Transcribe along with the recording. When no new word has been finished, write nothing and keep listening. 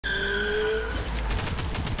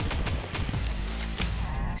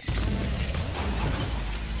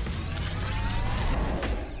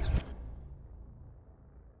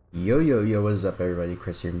Yo, what is up everybody?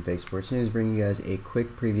 Chris here from Faze Sports News, bringing you guys a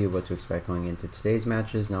quick preview of what to expect going into today's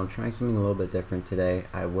matches. Now I'm trying something a little bit different today.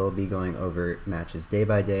 I will be going over matches day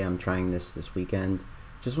by day. I'm trying this weekend.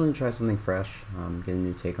 Just want to try something fresh, get a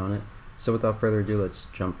new take on it. So without further ado, let's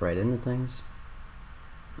jump right into things.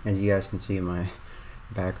 As you guys can see, my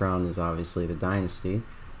background is obviously the Dynasty.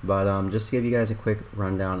 But just to give you guys a quick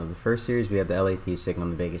rundown of the first series, we have the LA Thieves taking on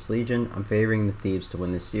the Vegas Legion. I'm favoring the Thieves to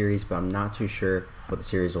win this series, but I'm not too sure what the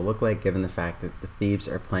series will look like given the fact that the Thieves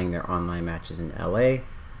are playing their online matches in LA.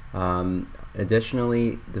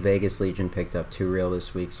 Additionally, the Vegas Legion picked up 2 Real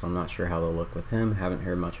this week, so I'm not sure how they'll look with him. Haven't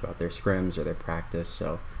heard much about their scrims or their practice,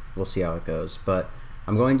 so we'll see how it goes. But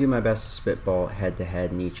I'm going to do my best to spitball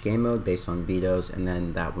head-to-head in each game mode based on vetoes, and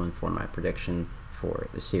then that will inform my prediction for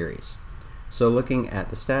the series. So looking at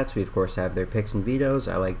the stats, we of course have their picks and vetoes.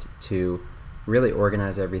 I like to really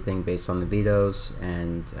organize everything based on the vetoes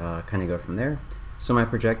and kind of go from there. So my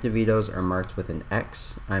projected vetoes are marked with an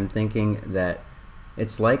X. I'm thinking that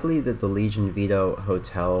it's likely that the Legion veto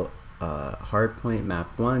Hotel hardpoint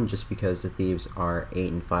map 1 just because the Thieves are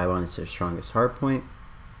 8-5 on its strongest hardpoint.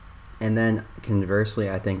 And then conversely,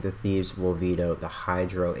 I think the Thieves will veto the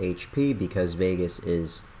Hydro HP because Vegas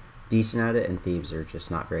is decent at it and Thieves are just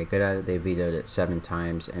not very good at it. They vetoed it 7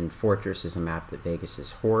 times, and Fortress is a map that Vegas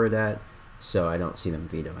is horrid at, so I don't see them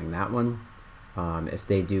vetoing that one. If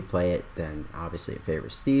they do play it, then obviously it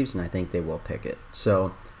favors Thieves, and I think they will pick it.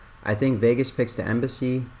 So I think Vegas picks the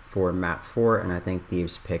Embassy for map 4, and I think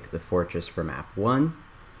Thieves pick the Fortress for map 1.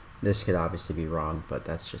 This could obviously be wrong, but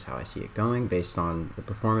that's just how I see it going based on the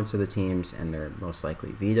performance of the teams and their most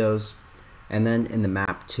likely vetoes. And then in the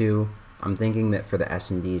map 2, I'm thinking that for the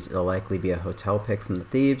S&Ds, it'll likely be a Hotel pick from the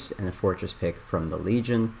Thieves and a Fortress pick from the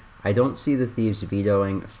Legion. I don't see the Thieves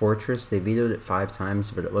vetoing Fortress. They vetoed it 5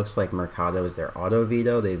 times, but it looks like Mercado is their auto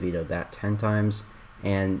veto. They vetoed that 10 times,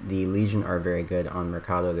 and the Legion are very good on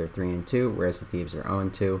Mercado. They're 3-2, whereas the Thieves are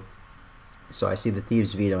 0-2. So I see the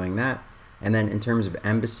Thieves vetoing that. And then in terms of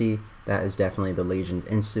Embassy, that is definitely the Legion's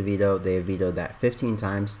insta-veto. They have vetoed that 15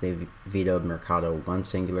 times. They've vetoed Mercado 1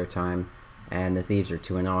 singular time. And the Thieves are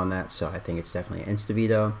 2-0 on that, so I think it's definitely an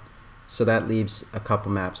insta-veto. So that leaves a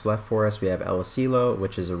couple maps left for us. We have El Asilo,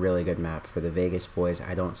 which is a really good map for the Vegas boys.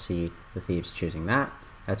 I don't see the Thieves choosing that.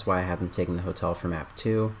 That's why I have them taking the Hotel for map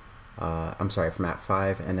 2. For map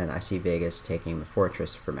 5. And then I see Vegas taking the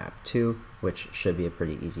Fortress for map 2, which should be a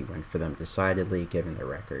pretty easy win for them decidedly, given their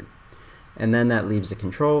record. And then that leaves the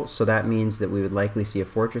Control, so that means that we would likely see a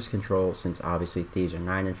Fortress Control, since obviously Thieves are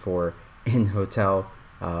 9-4 in Hotel.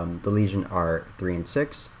 The Legion are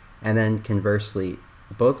 3-6, and then conversely,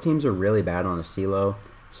 both teams are really bad on Asilo,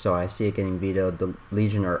 so I see it getting vetoed. The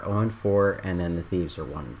Legion are 0-4, and then the Thieves are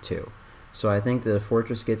 1-2. So I think that if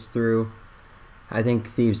Fortress gets through, I think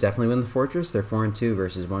Thieves definitely win the Fortress. They're 4-2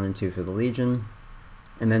 versus 1-2 for the Legion.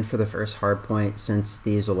 And then for the first hardpoint, since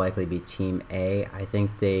Thieves will likely be Team A, I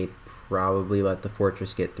think they probably let the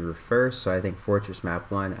Fortress get through first. So I think Fortress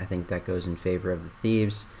map 1, I think that goes in favor of the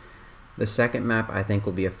Thieves. The second map I think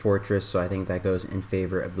will be a Fortress, so I think that goes in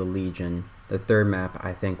favor of the Legion. The third map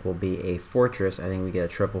I think will be a Fortress. I think we get a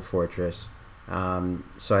triple Fortress.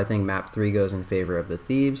 So I think map 3 goes in favor of the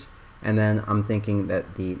Thieves. And then I'm thinking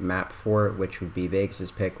that the map 4, which would be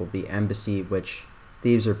Vegas's pick, will be Embassy, which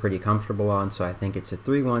Thieves are pretty comfortable on. So I think it's a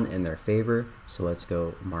 3-1 in their favor. So let's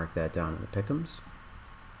go mark that down in the Pickems.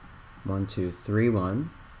 1, 2, 3, 1.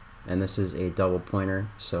 And this is a double pointer,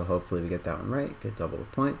 so hopefully we get that one right. Get double the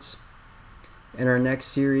points. In our next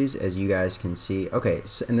series, as you guys can see, okay,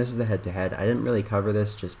 so, and this is the head-to-head. I didn't really cover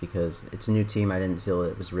this just because it's a new team. I didn't feel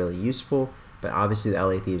it was really useful, but obviously the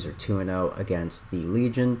LA Thieves are 2-0 against the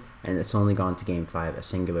Legion, and it's only gone to Game 5 a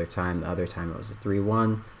singular time. The other time it was a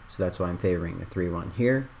 3-1, so that's why I'm favoring the 3-1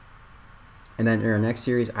 here. And then in our next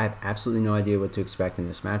series, I have absolutely no idea what to expect in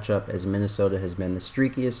this matchup, as Minnesota has been the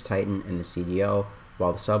streakiest Titan in the CDL,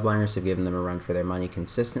 while the Subliners have given them a run for their money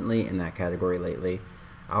consistently in that category lately.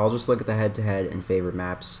 I'll just look at the head-to-head and favorite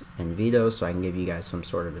maps and vetoes so I can give you guys some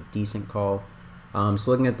sort of a decent call. So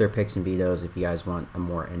looking at their picks and vetoes, if you guys want a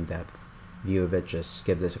more in-depth view of it, just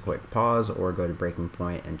give this a quick pause or go to Breaking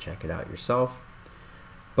Point and check it out yourself.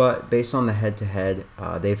 But based on the head-to-head,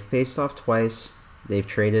 they've faced off twice. They've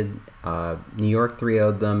traded. New York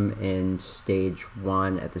 3-0'd them in Stage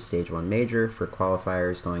 1 at the Stage 1 Major for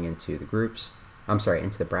qualifiers going into the groups.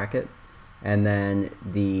 Into the bracket. And then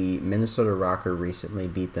the Minnesota Rokkr recently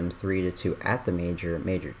beat them 3-2 at the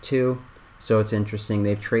Major 2. So it's interesting.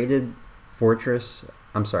 They've traded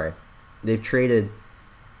They've traded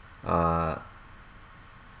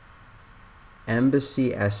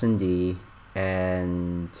Embassy, S&D,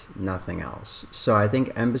 and nothing else. So I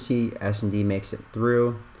think Embassy, S&D makes it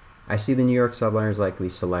through. I see the New York subliners likely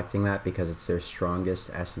selecting that because it's their strongest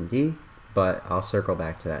S&D, but I'll circle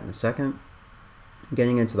back to that in a second.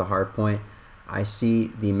 Getting into the hard point, I see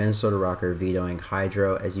the Minnesota Rokkr vetoing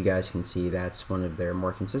Hydro. As you guys can see, that's one of their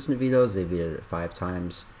more consistent vetoes. They vetoed it 5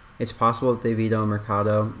 times. It's possible that they veto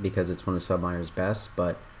Mercado because it's one of Subliner's best,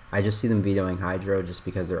 but I just see them vetoing Hydro just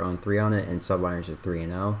because they're 0-3 on it, and Subliners are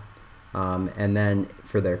 3-0. And then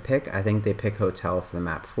for their pick, I think they pick Hotel for the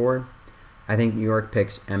map 4. I think New York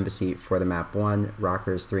picks Embassy for the map 1.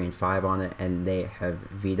 Rokkr is 3-5 on it, and they have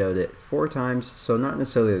vetoed it 4 times. So not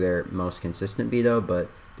necessarily their most consistent veto, but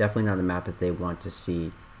definitely not a map that they want to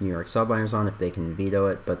see New York subliners on if they can veto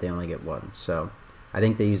it, but they only get 1. So I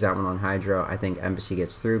think they use that one on Hydro. I think Embassy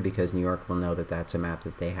gets through because New York will know that that's a map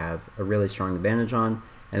that they have a really strong advantage on.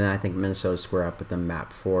 And then I think Minnesota square up with the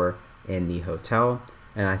map 4 in the Hotel.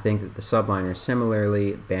 And I think that the subliners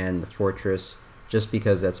similarly ban the Fortress just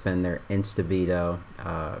because that's been their insta-veto.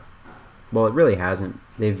 Well, it really hasn't.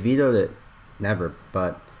 They've vetoed it never,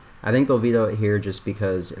 but I think they'll veto it here just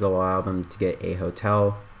because it'll allow them to get a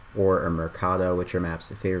Hotel or a Mercado, which are maps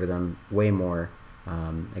that favor them way more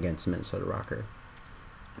against Minnesota Rokkr.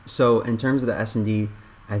 So in terms of the S&D,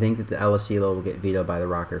 I think that the LSE will get vetoed by the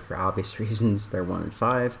Rokkr for obvious reasons. They're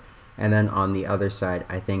 1-5. And then on the other side,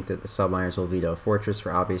 I think that the subliners will veto Fortress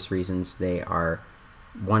for obvious reasons. They are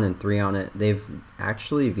 1-3 on it. They've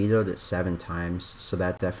actually vetoed it 7 times, so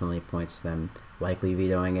that definitely points to them likely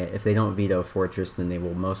vetoing it. If they don't veto Fortress, then they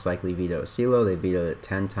will most likely veto CeeLo. They vetoed it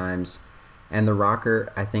 10 times. And the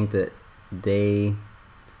Rokkr, I think that they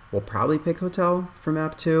will probably pick Hotel for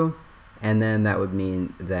map 2, and then that would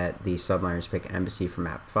mean that the subliners pick Embassy for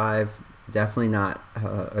map 5. Definitely not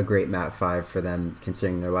a great map 5 for them,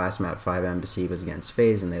 considering their last map 5 Embassy was against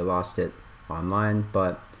Faze and they lost it online,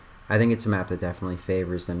 but I think it's a map that definitely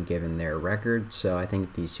favors them given their record, so I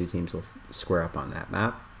think these two teams will square up on that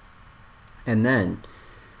map. And then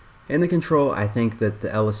in the control, I think that the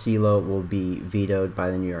LSE will be vetoed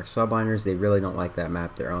by the New York subliners. They really don't like that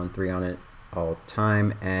map. They're 0-3 on it all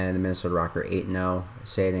time, and the Minnesota Rokkr 8-0.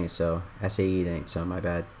 Say it ain't so. SAE it ain't so, my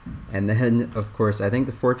bad. And then, of course, I think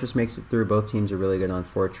the Fortress makes it through. Both teams are really good on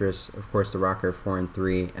Fortress. Of course, the Rokkr are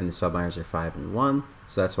 4-3, and the subliners are 5-1,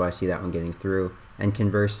 so that's why I see that one getting through. And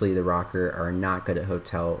conversely, the Rokkr are not good at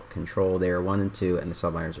Hotel control. They are 1-2, and the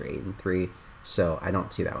subliners are 8-3, so I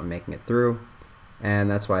don't see that one making it through.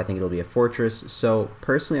 And that's why I think it'll be a Fortress. So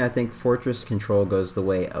personally, I think Fortress control goes the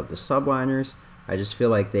way of the subliners. I just feel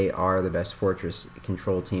like they are the best Fortress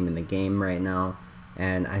control team in the game right now,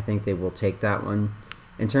 and I think they will take that one.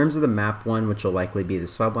 In terms of the map 1, which will likely be the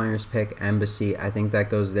subliners pick, Embassy, I think that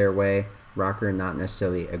goes their way. Rokkr not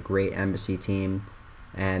necessarily a great Embassy team,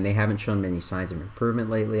 and they haven't shown many signs of improvement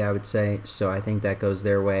lately, I would say, so I think that goes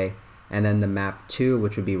their way. And then the map 2,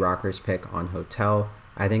 which would be Rokkr's pick on Hotel,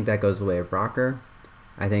 I think that goes the way of Rokkr.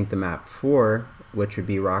 I think the map 4, which would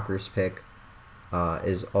be Rokkr's pick,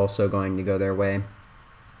 is also going to go their way.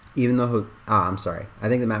 Even though, I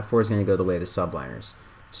think the map 4 is going to go the way of the subliners.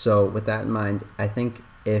 So with that in mind, I think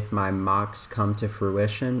if my mocks come to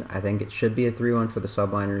fruition, I think it should be a 3-1 for the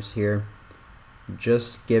subliners here.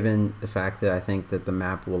 Just given the fact that I think that the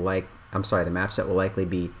map set will likely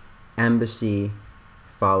be Embassy,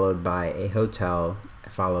 followed by a Hotel,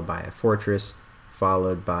 followed by a Fortress,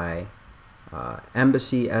 followed by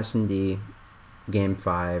Embassy, S&D, Game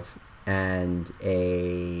 5, and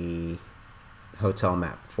a Hotel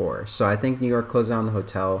map 4. So I think New York closes on the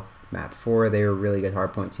Hotel map 4. They are a really good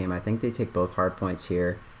hardpoint team. I think they take both hardpoints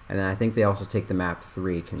here. And then I think they also take the map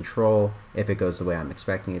 3 control if it goes the way I'm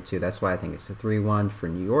expecting it to. That's why I think it's a 3-1 for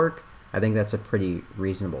New York. I think that's a pretty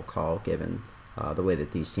reasonable call given the way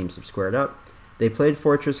that these teams have squared up. They played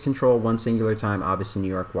Fortress control one singular time. Obviously, New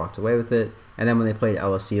York walked away with it. And then when they played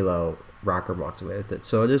LSE, Rokkr walked away with it.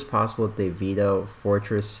 So it is possible that they veto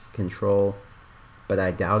Fortress control, but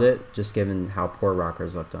I doubt it, just given how poor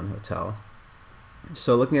Rokkr's looked on Hotel.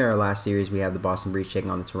 So looking at our last series, we have the Boston Breach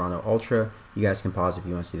taking on the Toronto Ultra. You guys can pause if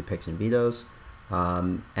you want to see the picks and vetoes.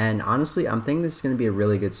 And honestly, I'm thinking this is going to be a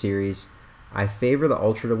really good series. I favor the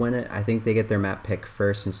Ultra to win it. I think they get their map pick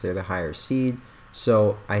first since they're the higher seed.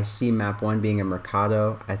 So I see map 1 being a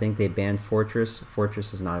Mercado. I think they banned Fortress.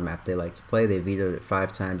 Fortress is not a map they like to play. They vetoed it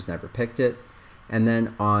 5 times, never picked it. And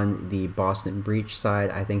then on the Boston Breach side,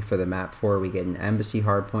 I think for the map 4, we get an Embassy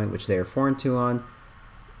hardpoint, which they are 4-2 on.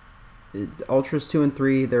 Ultra's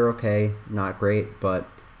 2-3, they're okay, not great, but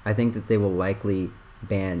I think that they will likely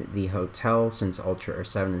ban the Hotel since Ultra are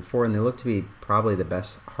 7-4, and they look to be probably the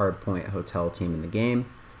best hardpoint Hotel team in the game.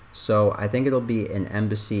 So I think it'll be an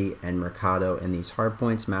Embassy and Mercado in these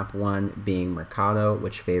hardpoints, map 1 being Mercado,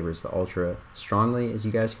 which favors the Ultra strongly, as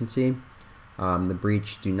you guys can see. The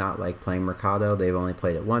Breach do not like playing Mercado. They've only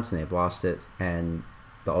played it once and they've lost it, and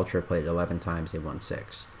the Ultra played it 11 times, they won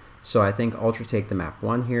 6. So I think Ultra take the map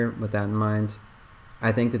 1 here with that in mind.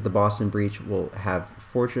 I think that the Boston Breach will have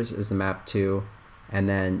Fortress as the map 2, and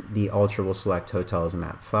then the Ultra will select Hotel as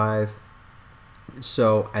map 5.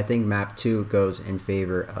 So I think map 2 goes in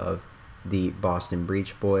favor of the Boston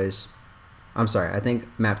Breach boys. I'm sorry, I think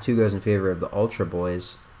map 2 goes in favor of the Ultra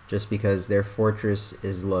boys, just because their Fortress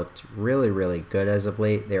is looked really, really good as of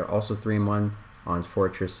late. They're also 3-1 on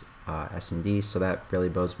Fortress S&D, so that really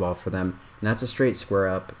bodes well for them. And that's a straight square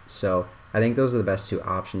up, so I think those are the best 2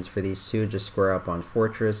 options for these two. Just square up on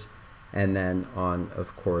Fortress, and then on,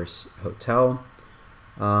 of course, Hotel.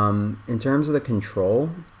 In terms of the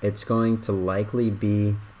control, it's going to likely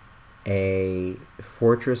be a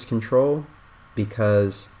Fortress control,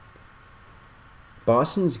 because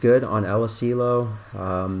Boston's good on El Asilo.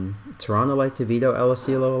 Toronto like to veto El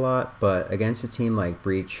Asilo a lot, but against a team like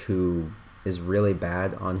Breach, who is really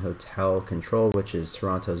bad on Hotel control, which is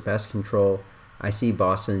Toronto's best control, I see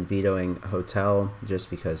Boston vetoing Hotel just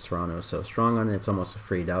because Toronto is so strong on it. It's almost a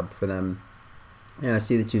free dub for them. And I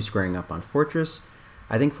see the 2 squaring up on Fortress.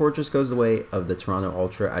 I think Fortress goes the way of the Toronto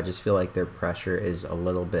Ultra. I just feel like their pressure is a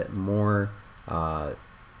little bit more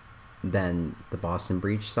than the Boston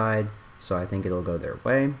Breach side, so I think it'll go their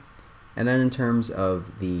way. And then in terms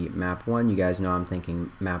of the map 1, you guys know I'm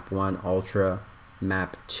thinking map 1 Ultra.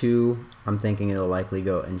 Map 2, I'm thinking it'll likely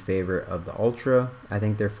go in favor of the Ultra. I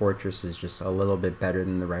think their Fortress is just a little bit better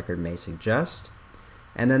than the record may suggest.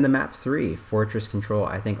 And then the map 3, Fortress Control,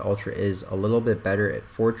 I think Ultra is a little bit better at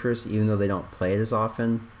Fortress, even though they don't play it as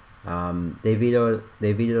often. They vetoed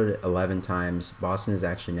it 11 times. Boston has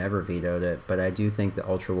actually never vetoed it, but I do think the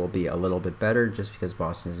Ultra will be a little bit better just because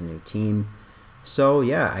Boston is a new team. So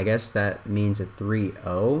yeah, I guess that means a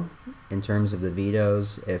 3-0 in terms of the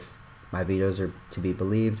vetoes, if my vetoes are to be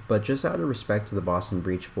believed. But just out of respect to the Boston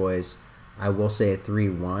Breach boys, I will say a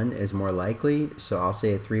 3-1 is more likely, so I'll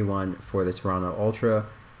say a 3-1 for the Toronto Ultra.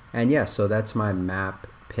 And yeah, so that's my map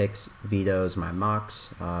picks, vetoes, my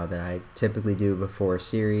mocks that I typically do before a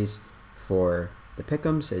series for the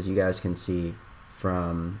Pickems, as you guys can see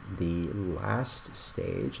from the last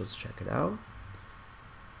stage. Let's check it out.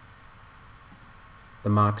 The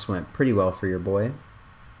mocks went pretty well for your boy.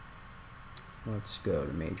 Let's go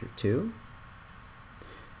to Major 2.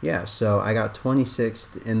 Yeah, so I got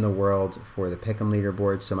 26th in the world for the Pick'em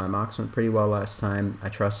leaderboard, so my mocks went pretty well last time. I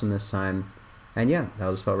trust them this time. And yeah,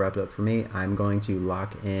 that'll just about wrap it up for me. I'm going to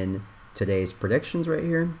lock in today's predictions right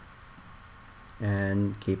here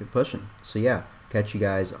and keep it pushing. So yeah, catch you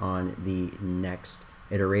guys on the next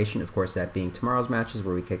iteration. Of course, that being tomorrow's matches,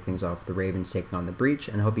 where we kick things off with the Ravens taking on the Breach.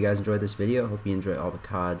 And I hope you guys enjoyed this video. Hope you enjoy all the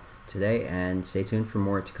COD today, and stay tuned for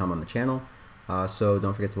more to come on the channel. So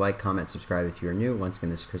don't forget to like, comment, subscribe if you're new. Once again,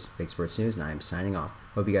 this is Chris with Big Sports News, and I am signing off.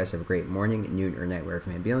 Hope you guys have a great morning, noon, or night wherever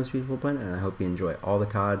you may be on this beautiful planet, and I hope you enjoy all the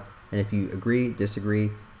COD. And if you agree,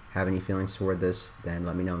 disagree, have any feelings toward this, then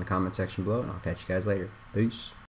let me know in the comment section below, and I'll catch you guys later. Peace.